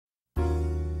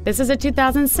This is a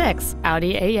 2006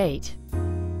 Audi A8.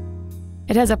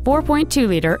 It has a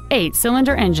 4.2-liter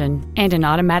 8-cylinder engine and an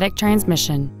automatic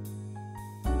transmission.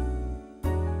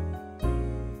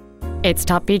 Its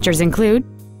top features include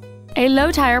a low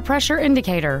tire pressure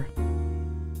indicator,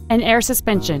 an air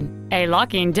suspension, a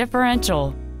locking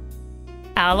differential,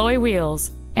 alloy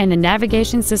wheels, and the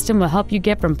navigation system will help you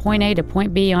get from point A to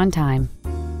point B on time.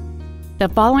 The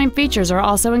following features are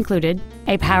also included: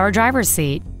 a power driver's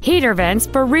seat, heater vents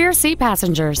for rear seat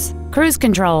passengers, cruise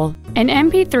control, an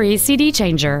MP3 CD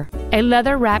changer, a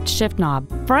leather-wrapped shift knob,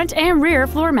 front and rear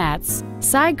floor mats,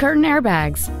 side curtain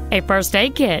airbags, a first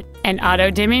aid kit, an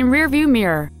auto-dimming rearview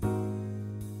mirror.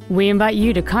 We invite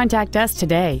you to contact us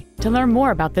today to learn more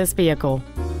about this vehicle.